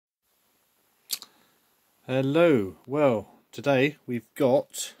Hello, well today we've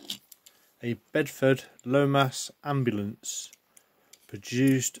got a Bedford Lomas ambulance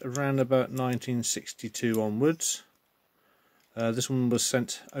produced around about 1962 onwards. This one was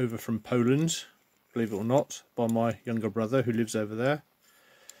sent over from Poland, believe it or not, by my younger brother who lives over there.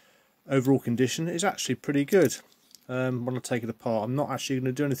 Overall condition is actually pretty good. When I take it apart, I'm not actually going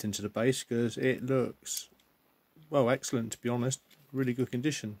to do anything to the base because it looks, well, excellent, to be honest. Really good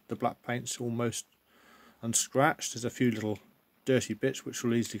condition. The black paint's almost unscratched. There's a few little dirty bits which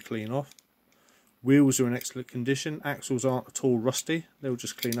will easily clean off. Wheels are in excellent condition. Axles aren't at all rusty. They'll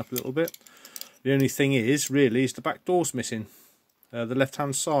just clean up a little bit. The only thing is the back door's missing. The left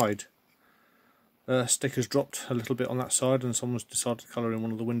hand side. Sticker's dropped a little bit on that side, and someone's decided to colour in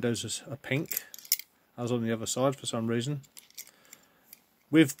one of the windows as a pink, as on the other side for some reason.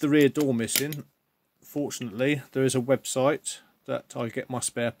 With the rear door missing, fortunately there is a website that I get my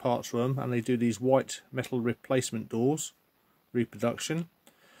spare parts from, and they do these white metal replacement doors, reproduction.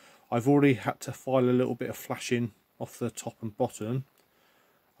 I've already had to file a little bit of flashing off the top and bottom.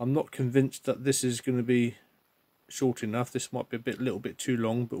 I'm not convinced that this is going to be short enough. This might be a little bit too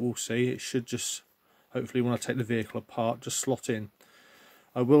long, but we'll see. It should just, hopefully when I take the vehicle apart, just slot in.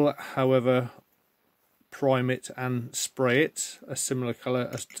 I will, however, prime it and spray it a similar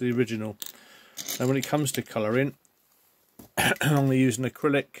colour as to the original. Now when it comes to colouring, I'm going to use an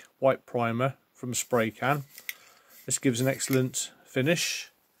acrylic white primer from a spray can. This gives an excellent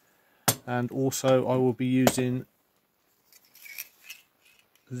finish, and also I will be using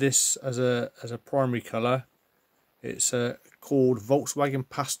this as a primary colour. It's called Volkswagen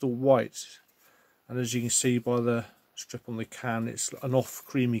Pastel White, and as you can see by the strip on the can, it's an off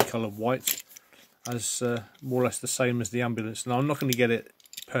creamy colour white, as more or less the same as the ambulance. Now I'm not going to get it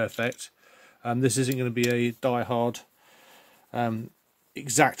perfect. This isn't going to be a die-hard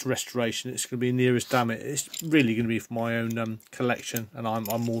exact restoration. It's going to be nearest damn it. It's really going to be for my own collection, and I'm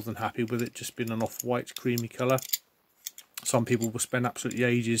more than happy with it just being an off-white creamy colour. Some people will spend absolutely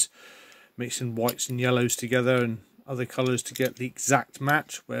ages mixing whites and yellows together and other colours to get the exact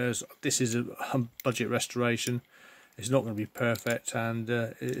match, whereas this is a budget restoration. It's not going to be perfect, and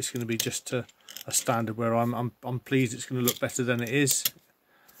it's going to be just a standard where I'm pleased it's going to look better than it is.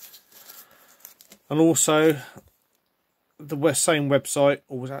 And also, the same website,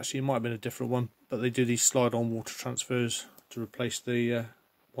 or actually it might have been a different one, but they do these slide-on water transfers to replace the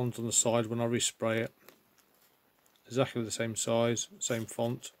ones on the side when I respray it. Exactly the same size, same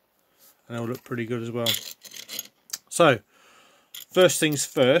font, and they'll look pretty good as well. So, first things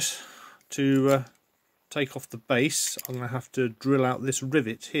first, to take off the base, I'm going to have to drill out this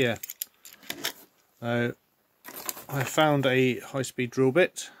rivet here. I found a high-speed drill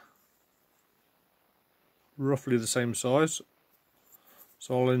bit, roughly the same size,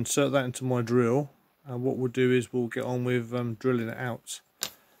 so I'll insert that into my drill, and what we'll do is we'll get on with drilling it out,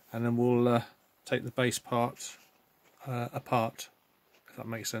 and then we'll take the base part apart, if that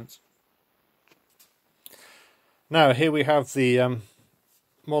makes sense. Now here we have the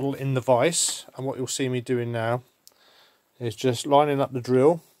model in the vise, and what you'll see me doing now is just lining up the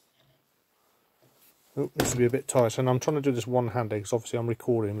drill. Oh, this will be a bit tight, and I'm trying to do this one-handed because obviously I'm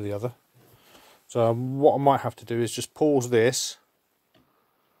recording with the other. So what I might have to do is just pause this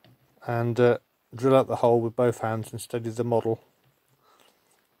and drill out the hole with both hands and steady the model.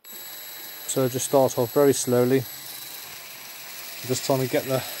 So just start off very slowly. I'm just trying to get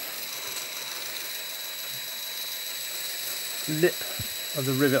the lip of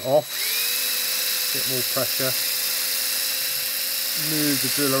the rivet off. A bit more pressure. Move the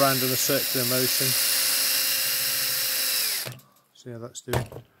drill around in a circular motion. See how that's doing.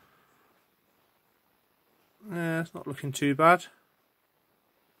 Yeah, it's not looking too bad.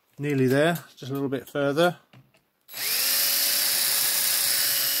 Nearly there, just a little bit further.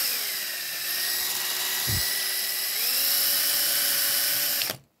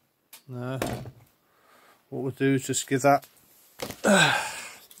 What we'll do is just give that a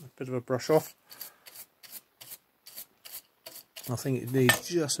bit of a brush off. I think it needs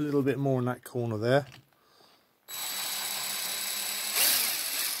just a little bit more in that corner there.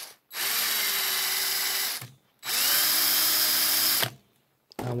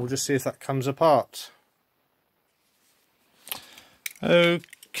 And we'll just see if that comes apart.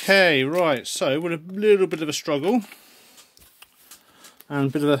 Okay, right, so with a little bit of a struggle and a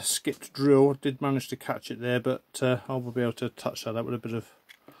bit of a skipped drill, I did manage to catch it there, but I will be able to touch that up with a bit of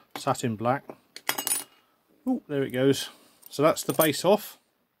satin black. Oh, there it goes. So that's the base off.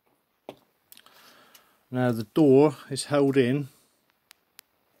 Now the door is held in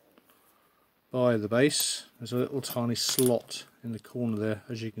by the base. There's a little tiny slot in the corner there,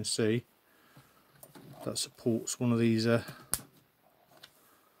 as you can see. that supports one of these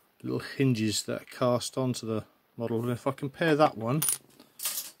little hinges that are cast onto the model. And if I compare that one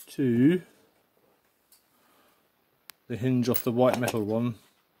to the hinge off the white metal one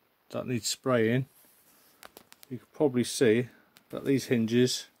that needs spraying, you can probably see that these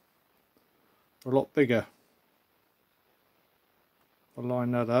hinges are a lot bigger. I'll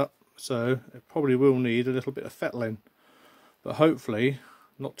line that up, so it probably will need a little bit of fettling, but hopefully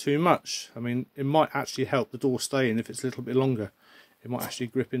not too much. I mean, it might actually help the door stay in if it's a little bit longer. It might actually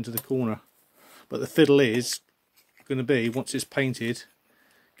grip into the corner. But the fiddle is going to be, once it's painted,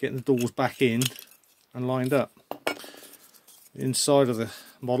 getting the doors back in and lined up. Inside of the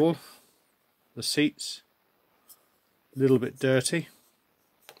model, the seats, a little bit dirty.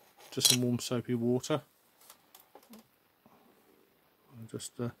 Just some warm soapy water. I'll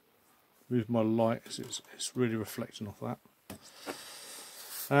just move my light because it's really reflecting off that.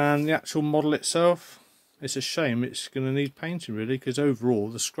 And the actual model itself, it's a shame it's going to need painting really, because overall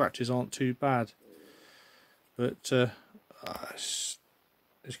the scratches aren't too bad. But it's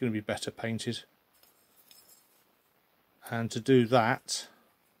going to be better painted. And to do that,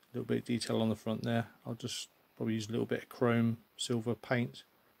 a little bit of detail on the front there, I'll just probably use a little bit of chrome silver paint,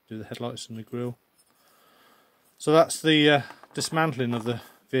 do the headlights and the grille. So that's the dismantling of the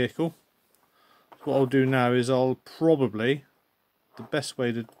vehicle. What I'll do now is I'll probably, the best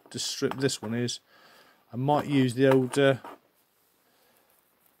way to strip this one is, I might use the old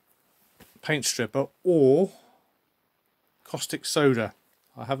paint stripper or caustic soda.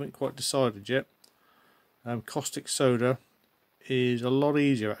 I haven't quite decided yet. Caustic soda is a lot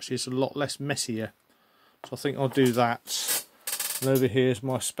easier actually, it's a lot less messier. So I think I'll do that. And over here is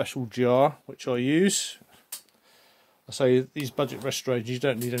my special jar which I use. I say these budget restorations, you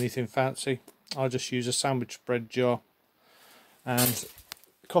don't need anything fancy. I just use a sandwich bread jar. And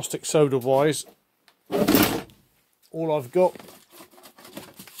caustic soda wise, all I've got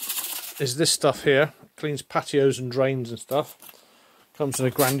is this stuff here. It cleans patios and drains and stuff. Comes in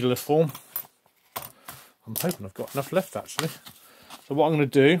a granular form. I'm hoping I've got enough left actually. So what I'm going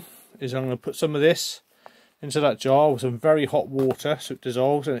to do is I'm going to put some of this into that jar with some very hot water so it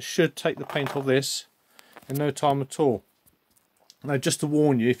dissolves, and it should take the paint off this in no time at all. Now just to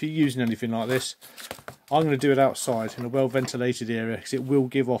warn you, if you're using anything like this, I'm going to do it outside in a well ventilated area because it will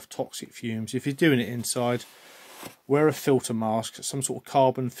give off toxic fumes. If you're doing it inside, wear a filter mask, some sort of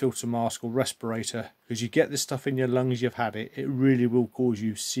carbon filter mask or respirator, because you get this stuff in your lungs, you've had it, it really will cause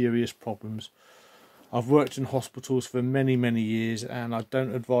you serious problems. I've worked in hospitals for many years, and I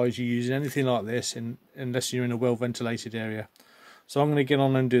don't advise you using anything like this unless you're in a well ventilated area. So I'm going to get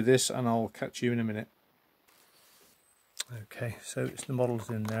on and do this, and I'll catch you in a minute. Okay, so it's the models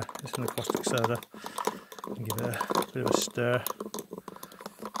in there. It's in the caustic soda. And give it a bit of a stir,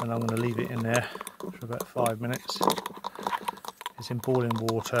 and I'm going to leave it in there for about 5 minutes. It's in boiling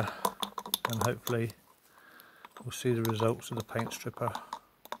water, and hopefully we'll see the results of the paint stripper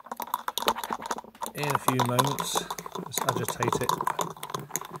in a few moments. Just agitate it.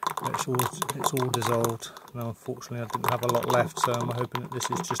 It's all dissolved. Now unfortunately I didn't have a lot left, so I'm hoping that this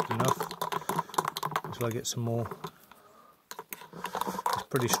is just enough until I get some more. It's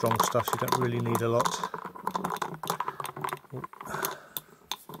pretty strong stuff, you don't really need a lot.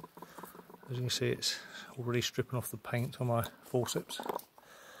 As you can see, it's already stripping off the paint on my forceps.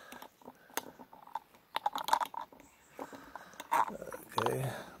 Okay,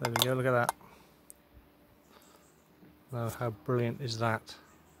 there we go, look at that. Now how brilliant is that?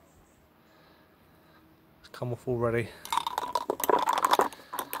 It's come off already.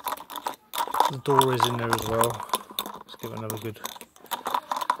 The door is in there as well. Let's give it another good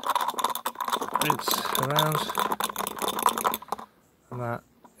rinse around. And that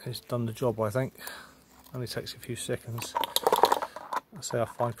has done the job, I think. Only takes a few seconds. I say I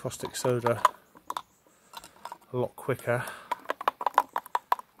find caustic soda a lot quicker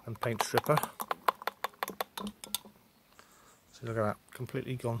than paint stripper. So look at that,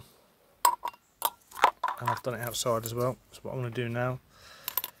 completely gone. And I've done it outside as well. So what I'm going to do now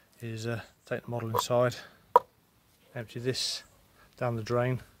is take the model inside, empty this down the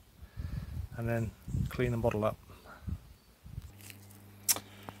drain, and then clean the model up.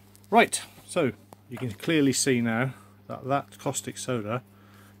 Right, so you can clearly see now that that caustic soda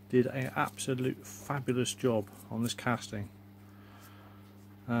did an absolute fabulous job on this casting.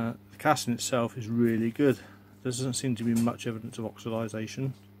 The casting itself is really good. There doesn't seem to be much evidence of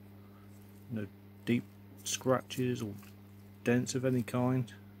oxidisation, no deep scratches or dents of any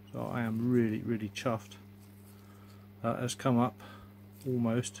kind, so I am really chuffed. That has come up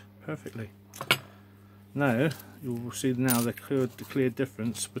almost perfectly. Now you will see now the clear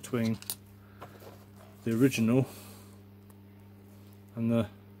difference between the original and the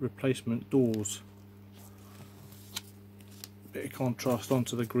replacement doors. Bit of contrast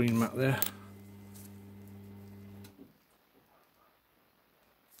onto the green mat there.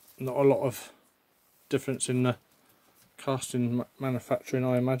 Not a lot of difference in the casting manufacturing,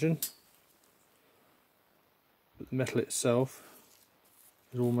 I imagine, but the metal itself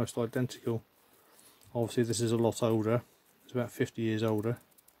is almost identical. Obviously this is a lot older, it's about 50 years older,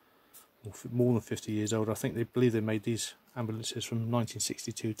 or more than 50 years older. I think they believe they made these ambulances from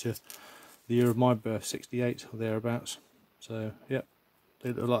 1962 to the year of my birth, 68 or thereabouts. So yeah,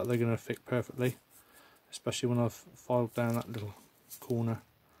 they look like they're going to fit perfectly, especially when I've filed down that little corner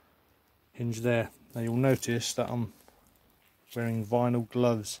hinge there. Now you'll notice that I'm wearing vinyl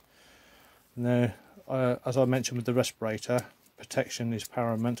gloves. Now, as I mentioned with the respirator, protection is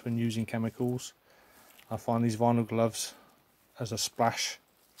paramount when using chemicals. I find these vinyl gloves as a splash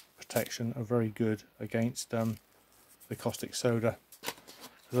protection are very good against the caustic soda.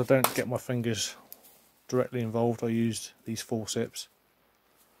 Because I don't get my fingers directly involved, I used these forceps.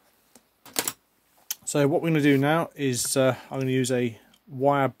 So what we're going to do now is I'm going to use a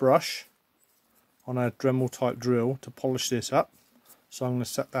wire brush on a Dremel type drill to polish this up. So I'm going to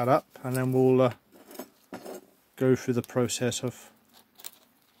set that up, and then we'll go through the process of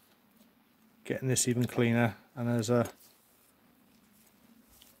getting this even cleaner, and as a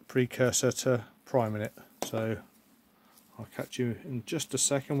precursor to priming it. So I'll catch you in just a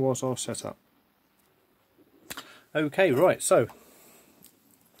second whilst I'll set up. Okay, right, so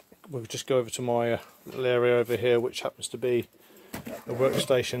we'll just go over to my little area over here, which happens to be a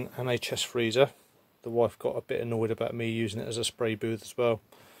workstation and a chest freezer. The wife got a bit annoyed about me using it as a spray booth as well.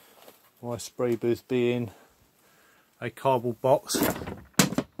 My spray booth being a cardboard box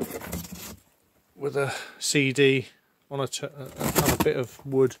with a CD on a bit of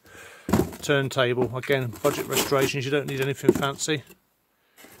wood turntable. Again, budget restorations, you don't need anything fancy.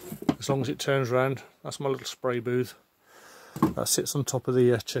 As long as it turns around. That's my little spray booth. That sits on top of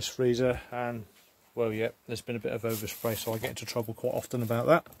the chest freezer, and well, yeah, there's been a bit of overspray, so I get into trouble quite often about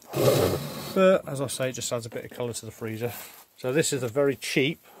that. But as I say, it just adds a bit of colour to the freezer. So this is a very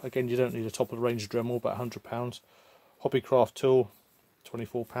cheap, again, you don't need a top of the range Dremel, about £100. Hobbycraft tool,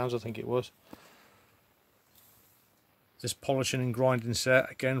 £24 I think it was. This polishing and grinding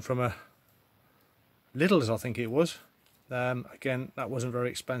set, again from a Lidl's I think it was. Again, that wasn't very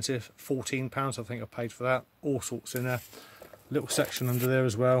expensive, £14 I think I paid for that. All sorts in there. Little section under there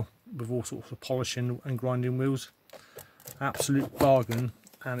as well, with all sorts of polishing and grinding wheels. Absolute bargain,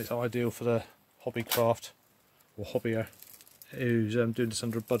 and it's ideal for the hobbycraft or hobbyer who's doing this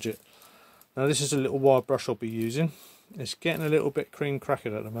under a budget. Now this is a little wire brush I'll be using. It's getting a little bit cream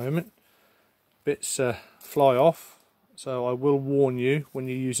crackered at the moment. Bits fly off, so I will warn you when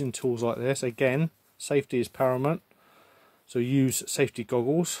you're using tools like this. Again, safety is paramount. So use safety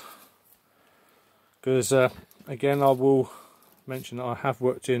goggles, because again, I will mention that I have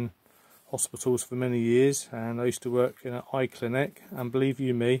worked in hospitals for many years, and I used to work in an eye clinic, and believe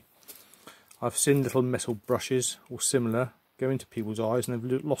you me, I've seen little metal brushes or similar go into people's eyes and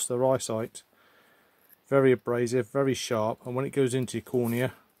they've lost their eyesight. Very abrasive, very sharp, and when it goes into your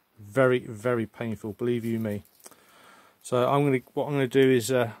cornea, very, very painful, believe you me. So what I'm going to do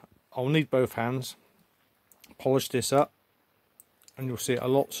is I'll need both hands, polish this up, and you'll see it a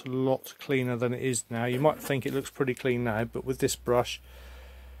lot cleaner than it is now. You might think it looks pretty clean now, but with this brush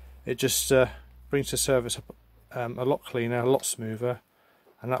it just brings the surface up a lot cleaner, a lot smoother,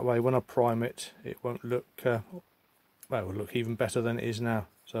 and that way when I prime it, it won't look well, it will look even better than it is now.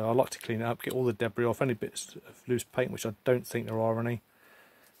 So I like to clean it up, get all the debris off, any bits of loose paint, which I don't think there are any,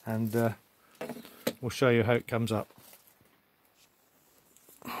 and we'll show you how it comes up.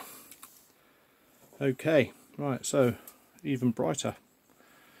 Okay, right, so even brighter.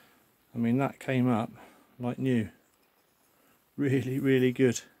 I mean, that came up like new. Really, really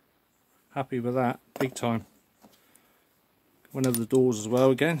good. Happy with that, big time. Went over the doors as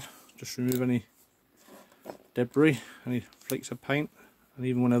well again, just remove any debris, any flakes of paint, and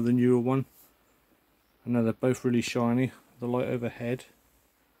even went over the newer one. And now they're both really shiny. The light overhead,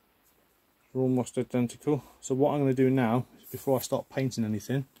 they're almost identical. So what I'm going to do now, is before I start painting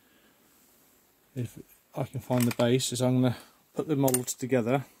anything, if I can find the base, is I'm going to put the models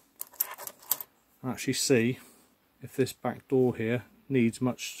together and actually see if this back door here needs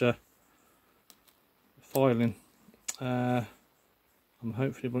much filing.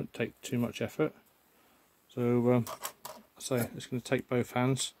 Hopefully it won't take too much effort. So it's going to take both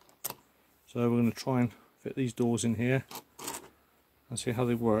hands. So we're going to try and fit these doors in here and see how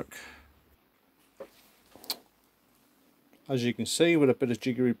they work. As you can see, with a bit of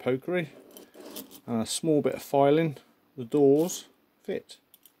jiggery pokery, and a small bit of filing. The doors fit.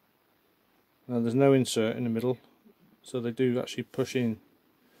 Now there's no insert in the middle, so they do actually push in,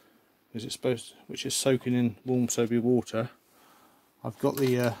 as it's supposed to, which is soaking in warm soapy water. I've got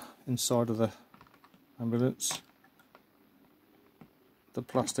the inside of the ambulance, the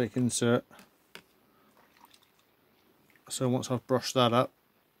plastic insert, so once I've brushed that up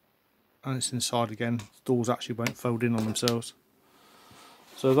and it's inside again, the doors actually won't fold in on themselves.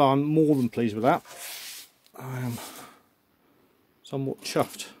 So I'm more than pleased with that. I am somewhat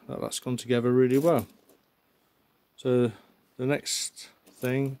chuffed that that's gone together really well. So the next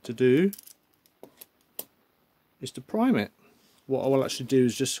thing to do is to prime it. What I will actually do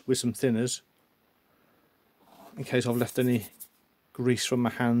is just with some thinners, in case I've left any grease from my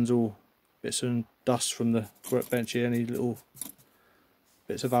hands or bits of dust from the workbench here, any little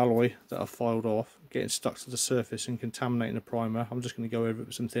bits of alloy that I've filed off, getting stuck to the surface and contaminating the primer. I'm just going to go over it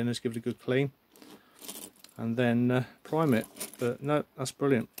with some thinners, give it a good clean, and then prime it. But no, that's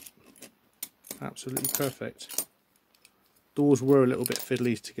brilliant. Absolutely perfect. Doors were a little bit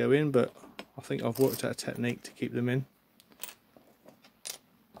fiddly to go in, but I think I've worked out a technique to keep them in.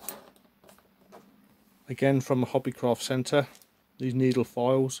 Again, from a Hobbycraft Centre, these needle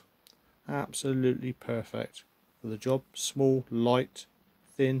files, absolutely perfect for the job. Small, light,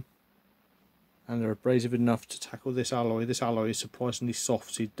 thin, and they're abrasive enough to tackle this alloy. This alloy is surprisingly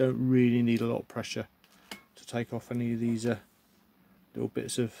soft, so you don't really need a lot of pressure to take off any of these little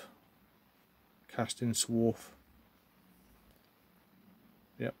bits of cast-in swarf.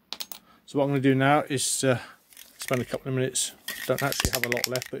 Yep. So what I'm going to do now is spend a couple of minutes. Don't actually have a lot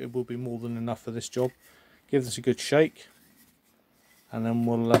left, but it will be more than enough for this job. Give this a good shake, and then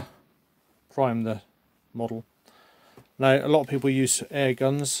we'll prime the model. Now, a lot of people use air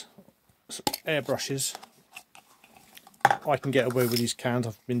guns, air brushes. I can get away with these cans.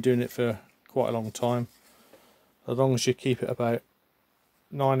 I've been doing it for quite a long time. As long as you keep it about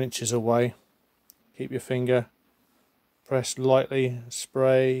 9 inches away, keep your finger pressed lightly,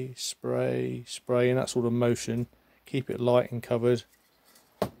 spray, spray, spray in that sort of motion. Keep it light and covered.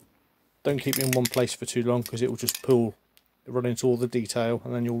 Don't keep it in one place for too long, because it will just pull, run into all the detail,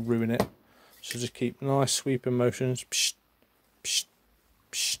 and then you'll ruin it. So just keep nice sweeping motions, psh, psh,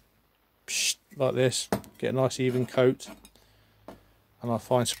 psh, psh, like this. Get a nice even coat. And I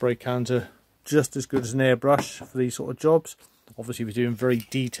find spray cans are just as good as an airbrush for these sort of jobs. Obviously, if you're doing very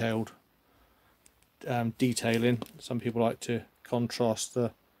detailed detailing, some people like to contrast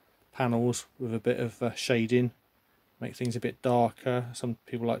the panels with a bit of shading, make things a bit darker. Some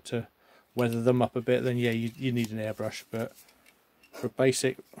people like to weather them up a bit. Then yeah, you need an airbrush. But for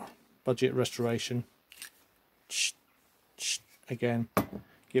basic budget restoration, again,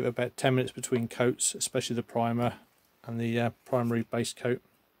 give it about 10 minutes between coats, especially the primer and the primary base coat,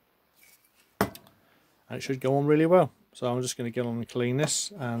 and it should go on really well. So I'm just going to get on and clean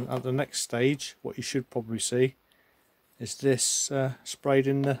this, and at the next stage what you should probably see is this sprayed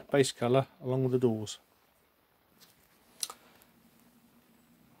in the base colour along with the doors.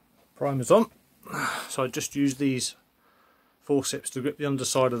 Primer's on, so I just used these forceps to grip the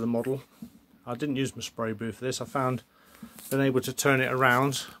underside of the model. I didn't use my spray booth for this. I found being able to turn it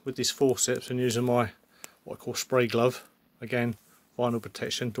around with these forceps and using my what I call spray glove, again vinyl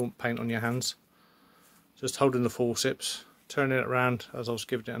protection, don't paint on your hands. Just holding the forceps, turning it around as I was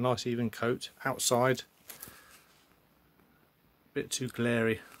giving it a nice even coat outside. A bit too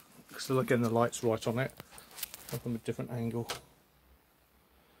glary, because again the light's right on it. From a different angle.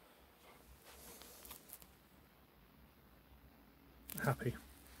 Happy,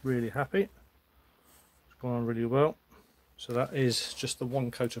 really happy. It's gone on really well. So that is just the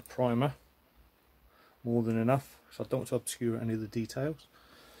one coat of primer, more than enough, so I don't want to obscure any of the details.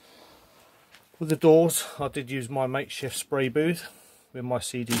 With the doors, I did use my makeshift spray booth with my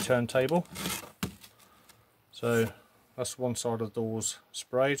CD turntable. So that's one side of the doors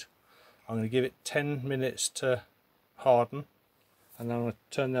sprayed. I'm going to give it 10 minutes to harden, and then I'm going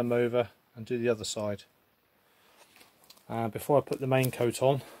to turn them over and do the other side. Before I put the main coat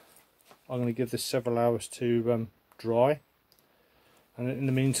on, I'm going to give this several hours to dry. And in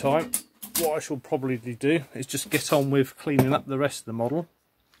the meantime, what I shall probably do is just get on with cleaning up the rest of the model.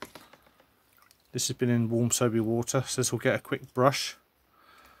 This has been in warm soapy water, so this will get a quick brush.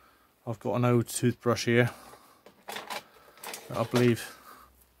 I've got an old toothbrush here that I believe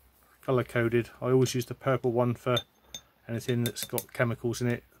colour coded. I always use the purple one for anything that's got chemicals in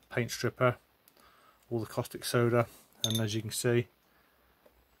it, paint stripper, or the caustic soda. And as you can see,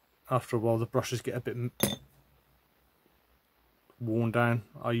 after a while the brushes get a bit worn down.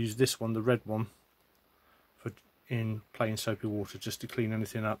 I use this one, the red one, for in plain soapy water just to clean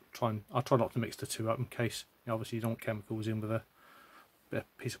anything up. I try not to mix the two up in case, you know, obviously you don't want chemicals in with a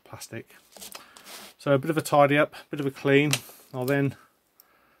piece of plastic. So a bit of a tidy up, a bit of a clean. I'll then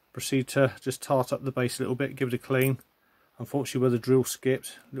proceed to just tart up the base a little bit, give it a clean. Unfortunately, where the drill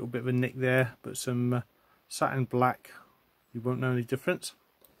skipped, a little bit of a nick there, but some satin black, you won't know any difference.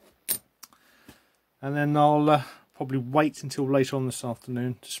 And then I'll probably wait until later on this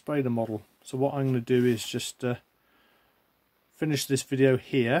afternoon to spray the model. So what I'm going to do is just finish this video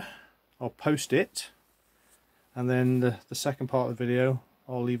here. I'll post it, and then the second part of the video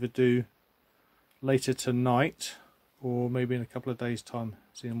I'll either do later tonight or maybe in a couple of days' time,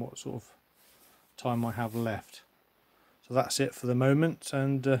 seeing what sort of time I have left. So that's it for the moment,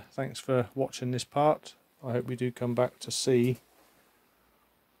 and thanks for watching this part. I hope we do come back to see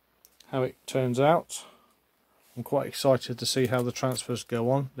how it turns out. I'm quite excited to see how the transfers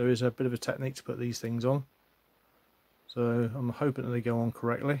go on. There is a bit of a technique to put these things on, so I'm hoping that they go on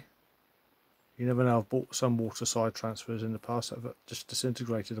correctly. You never know, I've bought some waterside transfers in the past that have just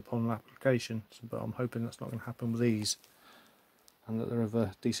disintegrated upon an application, but I'm hoping that's not going to happen with these, and that they're of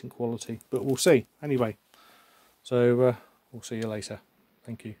a decent quality, but we'll see. Anyway, so we'll see you later.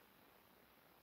 Thank you.